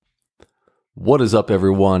What is up,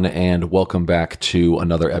 everyone, and welcome back to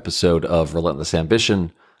another episode of Relentless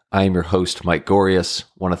Ambition. I am your host, Mike Gorius.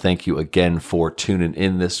 Want to thank you again for tuning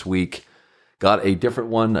in this week. Got a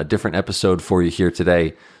different episode for you here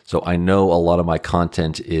today. So I know a lot of my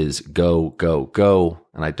content is go, go, go,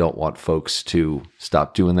 and I don't want folks to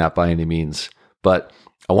stop doing that by any means. But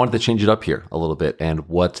I wanted to change it up here a little bit, and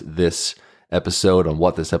what this episode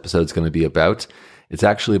is going to be about. It's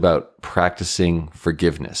actually about practicing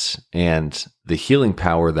forgiveness and the healing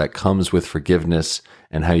power that comes with forgiveness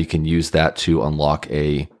and how you can use that to unlock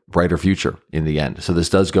a brighter future in the end. So this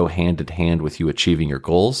does go hand in hand with you achieving your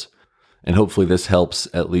goals. And hopefully this helps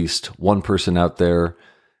at least one person out there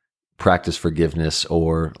practice forgiveness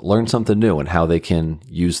or learn something new and how they can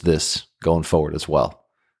use this going forward as well.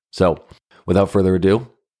 So without further ado,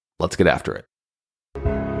 let's get after it.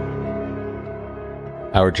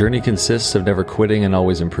 Our journey consists of never quitting and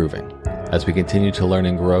always improving. As we continue to learn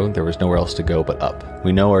and grow, there is nowhere else to go but up.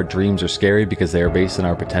 We know our dreams are scary because they are based on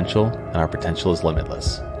our potential, and our potential is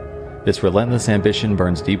limitless. This relentless ambition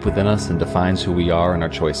burns deep within us and defines who we are and our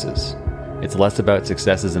choices. It's less about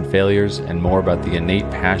successes and failures and more about the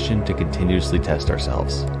innate passion to continuously test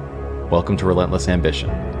ourselves. Welcome to Relentless Ambition,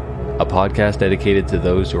 a podcast dedicated to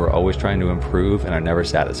those who are always trying to improve and are never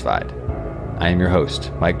satisfied. I am your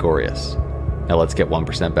host, Mike Gorius. Now let's get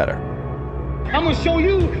 1% better. I'm going to show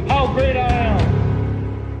you how great I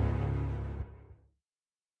am.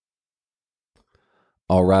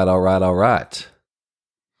 All right.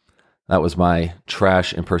 That was my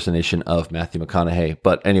trash impersonation of Matthew McConaughey.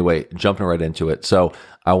 But anyway, jumping right into it. So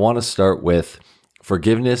I want to start with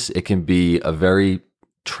forgiveness. It can be a very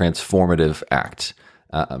transformative act.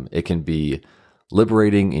 It can be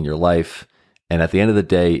liberating in your life. And at the end of the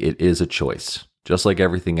day, it is a choice. Just like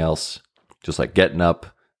everything else. Just like getting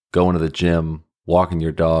up, going to the gym, walking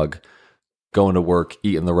your dog, going to work,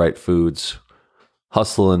 eating the right foods,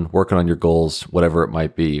 hustling, working on your goals, whatever it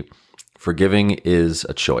might be. Forgiving is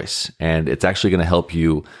a choice, and it's actually going to help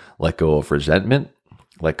you let go of resentment,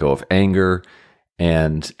 let go of anger,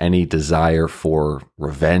 and any desire for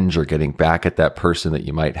revenge or getting back at that person that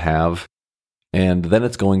you might have. And then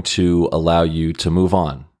it's going to allow you to move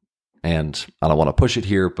on. And I don't want to push it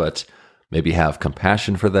here, but maybe have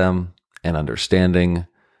compassion for them and understanding.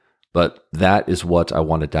 But that is what I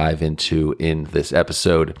want to dive into in this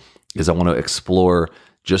episode, is I want to explore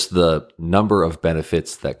just the number of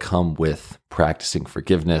benefits that come with practicing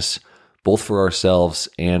forgiveness, both for ourselves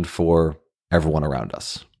and for everyone around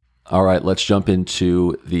us. All right, let's jump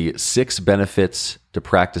into the 6 benefits to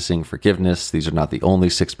practicing forgiveness. These are not the only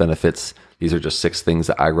 6 benefits. These are just 6 things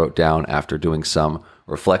that I wrote down after doing some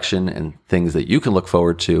reflection and things that you can look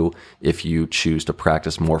forward to if you choose to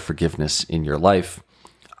practice more forgiveness in your life.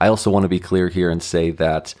 I also want to be clear here and say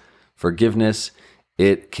that forgiveness,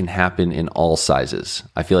 it can happen in all sizes.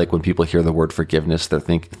 I feel like when people hear the word forgiveness, they're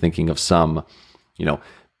thinking of some,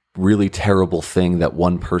 really terrible thing that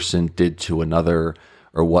one person did to another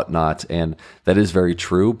or whatnot. And that is very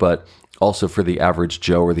true. But also for the average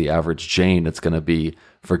Joe or the average Jane, it's going to be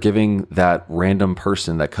forgiving that random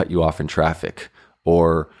person that cut you off in traffic,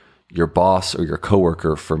 or your boss or your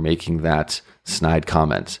coworker for making that snide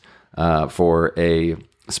comment, for a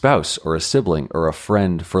spouse or a sibling or a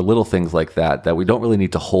friend, for little things like that we don't really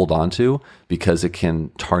need to hold on to because it can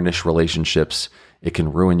tarnish relationships. It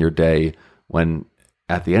can ruin your day when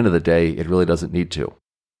at the end of the day, it really doesn't need to.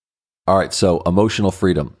 All right, so emotional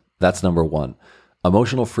freedom, that's number 1.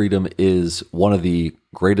 Emotional freedom is one of the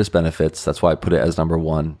greatest benefits. That's why I put it as number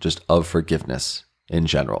 1, just of forgiveness in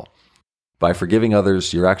general. By forgiving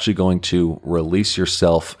others, you're actually going to release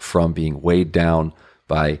yourself from being weighed down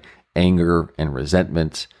by anger and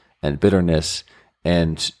resentment and bitterness,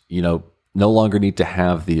 and no longer need to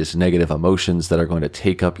have these negative emotions that are going to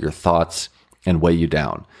take up your thoughts and weigh you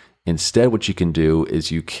down. Instead, what you can do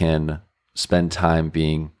is you can spend time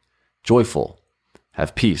being joyful,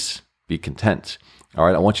 have peace, be content. All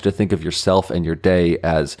right, I want you to think of yourself and your day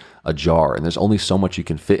as a jar, and there's only so much you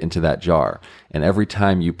can fit into that jar. And every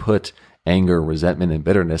time you put anger, resentment, and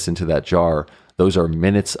bitterness into that jar, those are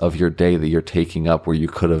minutes of your day that you're taking up where you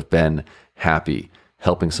could have been happy,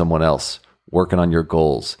 helping someone else, working on your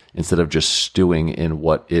goals, instead of just stewing in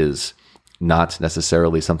what is not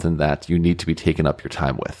necessarily something that you need to be taking up your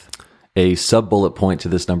time with. A sub-bullet point to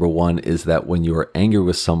this number 1 is that when you are angry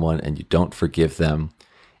with someone and you don't forgive them,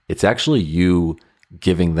 it's actually you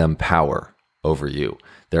giving them power over you.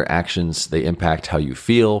 Their actions, they impact how you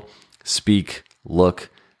feel, speak, look,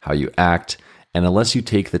 how you act. And unless you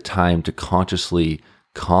take the time to consciously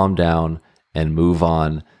calm down and move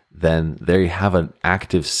on, then they have an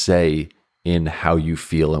active say in how you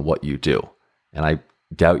feel and what you do. And I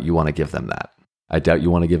doubt you want to give them that. I doubt you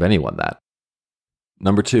want to give anyone that.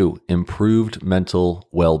 Number 2, improved mental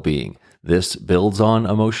well-being. This builds on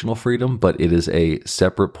emotional freedom, but it is a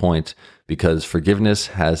separate point because forgiveness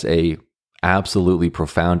has a absolutely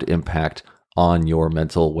profound impact on your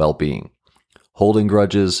mental well-being. Holding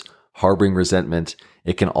grudges, harboring resentment,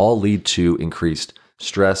 it can all lead to increased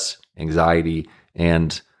stress, anxiety,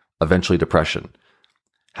 and eventually depression.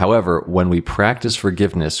 However, when we practice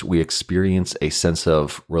forgiveness, we experience a sense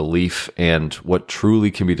of relief and what truly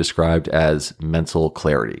can be described as mental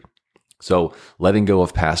clarity. So letting go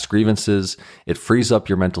of past grievances, it frees up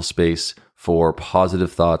your mental space for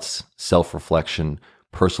positive thoughts, self-reflection,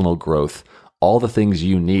 personal growth, all the things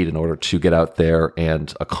you need in order to get out there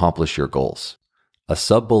and accomplish your goals. A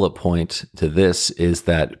sub-bullet point to this is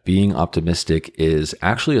that being optimistic is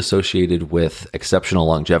actually associated with exceptional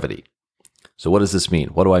longevity. So what does this mean?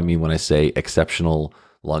 What do I mean when I say exceptional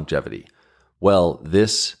longevity? Well,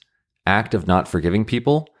 this act of not forgiving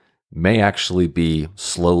people may actually be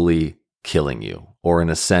slowly killing you, or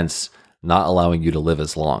in a sense, not allowing you to live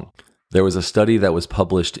as long. There was a study that was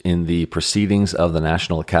published in the Proceedings of the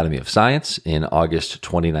National Academy of Science in August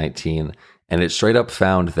 2019, and it straight up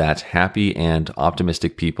found that happy and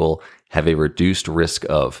optimistic people have a reduced risk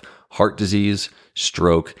of heart disease,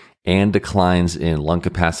 stroke, and declines in lung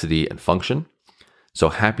capacity and function. So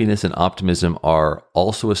happiness and optimism are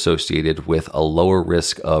also associated with a lower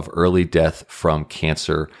risk of early death from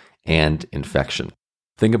cancer and infection.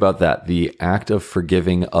 Think about that. The act of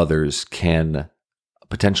forgiving others can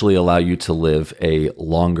potentially allow you to live a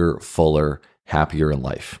longer, fuller, happier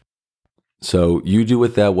life. So you do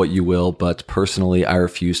with that what you will, but personally, I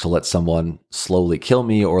refuse to let someone slowly kill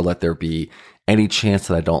me or let there be any chance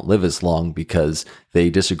that I don't live as long because they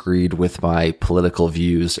disagreed with my political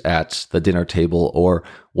views at the dinner table or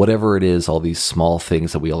whatever it is, all these small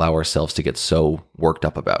things that we allow ourselves to get so worked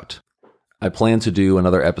up about. I plan to do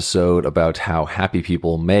another episode about how happy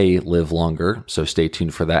people may live longer, so stay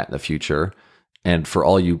tuned for that in the future. And for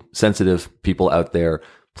all you sensitive people out there,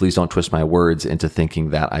 please don't twist my words into thinking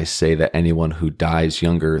that I say that anyone who dies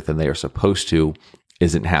younger than they are supposed to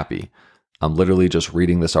isn't happy. I'm literally just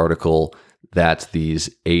reading this article that these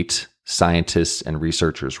 8 scientists and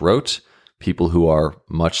researchers wrote, people who are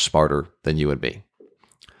much smarter than you and me.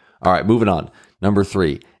 All right, moving on. Number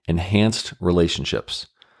 3, enhanced relationships.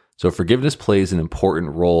 So forgiveness plays an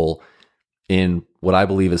important role in what I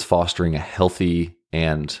believe is fostering a healthy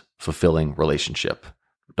and fulfilling relationship,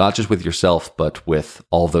 not just with yourself, but with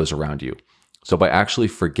all those around you. So by actually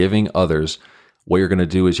forgiving others, what you're going to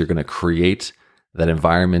do is you're going to create that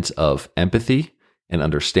environment of empathy and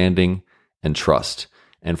understanding and trust.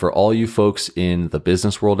 And for all you folks in the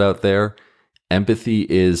business world out there, empathy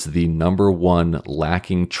is the number one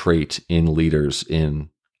lacking trait in leaders in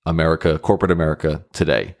America, corporate America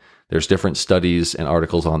today. There's different studies and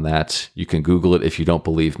articles on that. You can Google it if you don't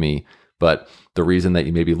believe me. But the reason that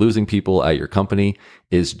you may be losing people at your company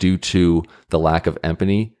is due to the lack of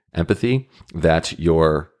empathy that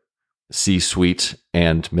your C-suite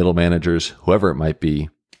and middle managers, whoever it might be,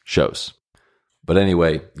 shows. But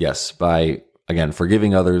anyway, yes, by, again,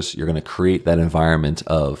 forgiving others, you're going to create that environment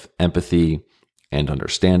of empathy and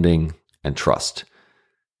understanding and trust.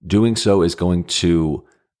 Doing so is going to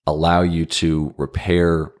allow you to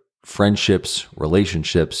repair friendships,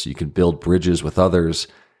 relationships. You can build bridges with others.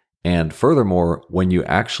 And furthermore, when you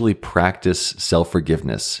actually practice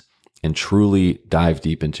self-forgiveness and truly dive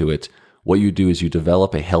deep into it, what you do is you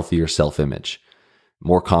develop a healthier self-image,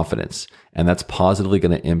 more confidence, and that's positively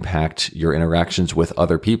going to impact your interactions with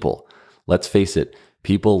other people. Let's face it,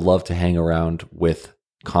 people love to hang around with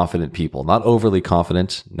confident people, not overly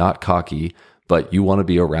confident, not cocky, but you want to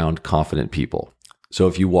be around confident people. So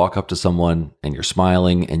if you walk up to someone and you're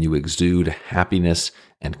smiling and you exude happiness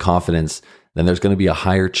and confidence, then there's going to be a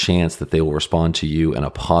higher chance that they will respond to you in a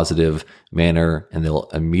positive manner and they'll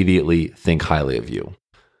immediately think highly of you.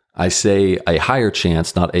 I say a higher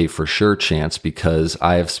chance, not a for sure chance, because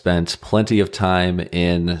I have spent plenty of time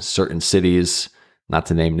in certain cities, not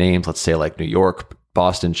to name names, let's say like New York,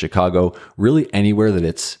 Boston, Chicago, really anywhere that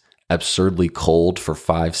it's absurdly cold for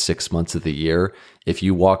 5-6 months of the year. If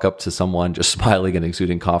you walk up to someone just smiling and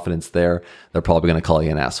exuding confidence there, they're probably going to call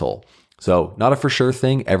you an asshole. So not a for sure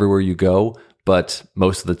thing everywhere you go, but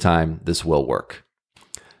most of the time this will work.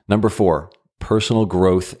 Number 4, personal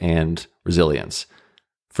growth and resilience.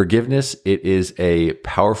 Forgiveness, it is a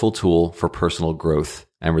powerful tool for personal growth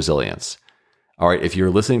and resilience. All right, if you're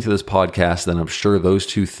listening to this podcast, then I'm sure those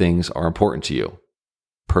two things are important to you.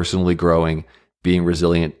 Personally growing, being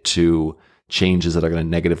resilient to changes that are going to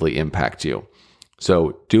negatively impact you.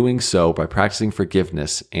 So doing so by practicing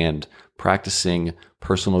forgiveness and practicing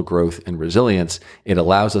personal growth and resilience, it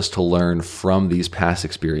allows us to learn from these past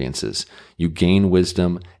experiences. You gain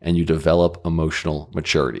wisdom and you develop emotional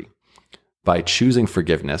maturity. By choosing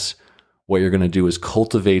forgiveness, what you're going to do is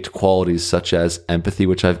cultivate qualities such as empathy,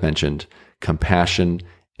 which I've mentioned, compassion,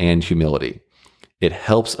 and humility. It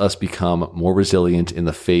helps us become more resilient in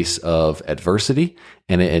the face of adversity,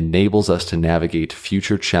 and it enables us to navigate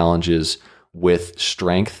future challenges with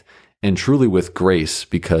strength and truly with grace,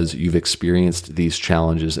 because you've experienced these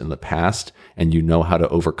challenges in the past and you know how to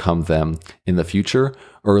overcome them in the future,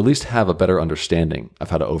 or at least have a better understanding of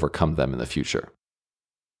how to overcome them in the future.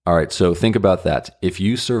 All right, so think about that. If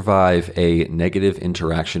you survive a negative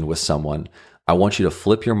interaction with someone, I want you to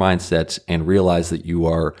flip your mindset and realize that you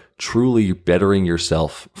are truly bettering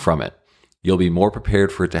yourself from it. You'll be more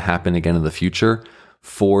prepared for it to happen again in the future,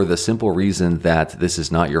 for the simple reason that this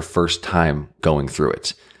is not your first time going through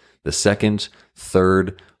it. The second,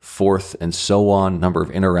 third, fourth, and so on number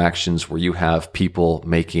of interactions where you have people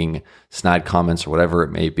making snide comments or whatever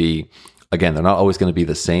it may be, again, they're not always going to be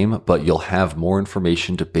the same, but you'll have more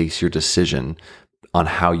information to base your decision on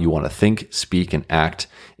how you want to think, speak, and act,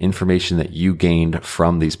 information that you gained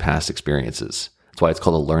from these past experiences. That's why it's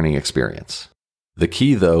called a learning experience. The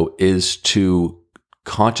key, though, is to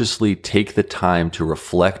consciously take the time to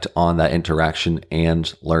reflect on that interaction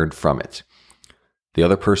and learn from it. The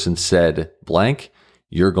other person said blank,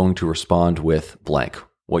 you're going to respond with blank.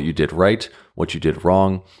 What you did right, what you did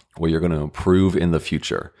wrong, what you're going to improve in the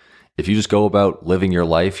future. If you just go about living your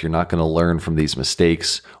life, you're not going to learn from these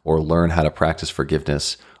mistakes or learn how to practice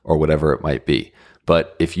forgiveness or whatever it might be.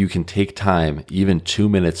 But if you can take time, even 2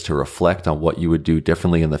 minutes, to reflect on what you would do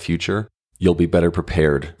differently in the future, you'll be better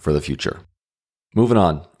prepared for the future. Moving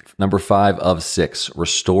on. Number 5 of 6,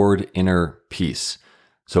 restored inner peace.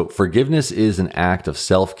 So forgiveness is an act of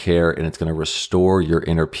self-care, and it's going to restore your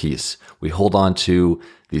inner peace. We hold on to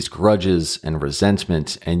these grudges and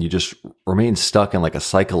resentment, and you just remain stuck in like a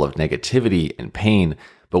cycle of negativity and pain.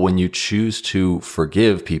 But when you choose to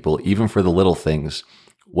forgive people, even for the little things,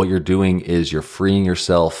 what you're doing is you're freeing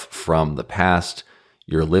yourself from the past.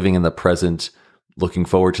 You're living in the present, looking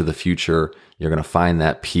forward to the future. You're going to find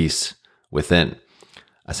that peace within.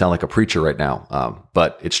 I sound like a preacher right now,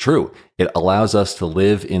 but it's true. It allows us to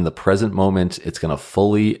live in the present moment. It's going to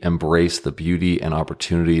fully embrace the beauty and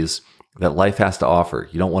opportunities that life has to offer.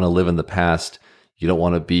 You don't want to live in the past. You don't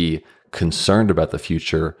want to be concerned about the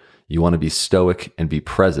future. You want to be stoic and be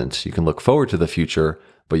present. You can look forward to the future,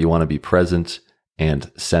 but you want to be present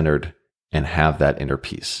and centered and have that inner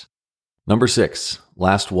peace. Number 6,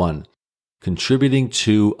 last one, contributing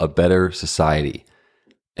to a better society.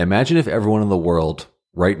 Imagine if everyone in the world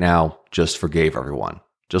right now just forgave everyone,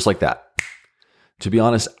 just like that. To be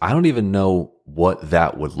honest, I don't even know what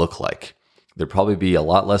that would look like. There'd probably be a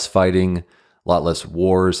lot less fighting, a lot less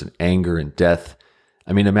wars and anger and death.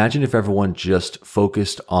 I mean, imagine if everyone just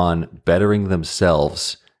focused on bettering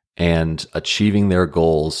themselves and achieving their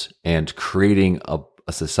goals and creating a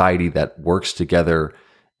society that works together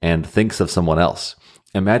and thinks of someone else.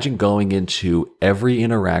 Imagine going into every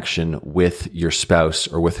interaction with your spouse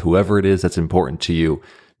or with whoever it is that's important to you,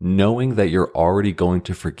 knowing that you're already going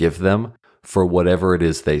to forgive them for whatever it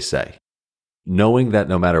is they say. Knowing that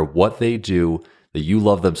no matter what they do, that you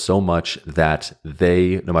love them so much that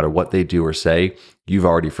no matter what they do or say, you've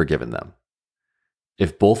already forgiven them.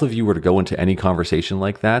 If both of you were to go into any conversation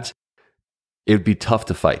like that, it would be tough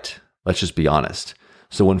to fight. Let's just be honest.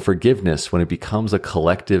 So when it becomes a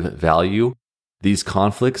collective value, these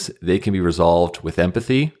conflicts, they can be resolved with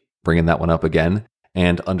empathy, bringing that one up again,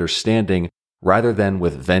 and understanding, rather than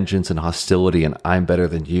with vengeance and hostility and I'm better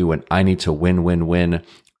than you and I need to win.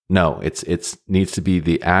 No, it needs to be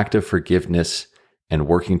the act of forgiveness and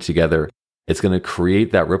working together. It's going to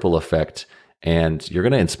create that ripple effect, and you're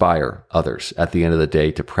going to inspire others at the end of the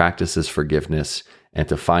day to practice this forgiveness and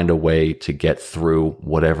to find a way to get through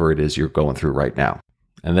whatever it is you're going through right now.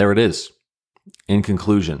 And there it is. In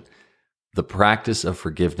conclusion, the practice of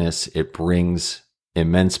forgiveness, it brings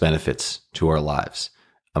immense benefits to our lives.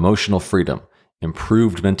 Emotional freedom,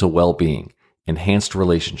 improved mental well-being, enhanced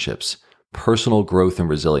relationships, personal growth and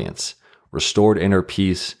resilience, restored inner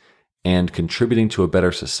peace, and contributing to a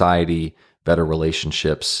better society, better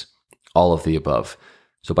relationships, all of the above.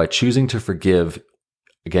 So by choosing to forgive,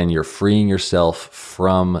 again, you're freeing yourself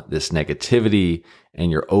from this negativity and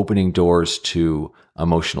you're opening doors to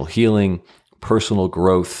emotional healing, personal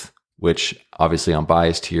growth, which obviously I'm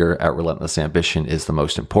biased here at Relentless Ambition is the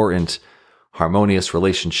most important, harmonious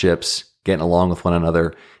relationships, getting along with one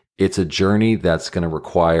another. It's a journey that's going to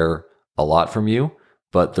require a lot from you,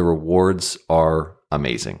 but the rewards are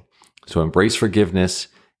amazing. So embrace forgiveness,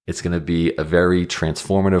 It's going to be a very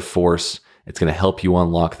transformative force. It's going to help you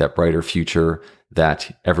unlock that brighter future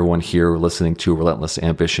that everyone here listening to Relentless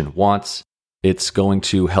Ambition wants. It's going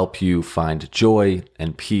to help you find joy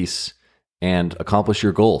and peace and accomplish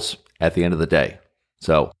your goals at the end of the day.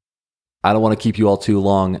 So I don't want to keep you all too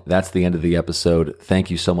long. That's the end of the episode.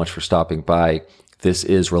 Thank you so much for stopping by. This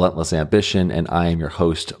is Relentless Ambition, and I am your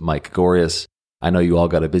host, Mike Gorius. I know you all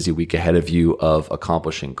got a busy week ahead of you of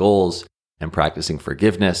accomplishing goals and practicing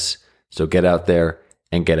forgiveness. So get out there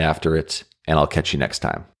and get after it, and I'll catch you next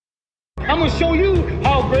time. I'm going to show you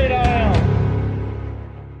how great I am.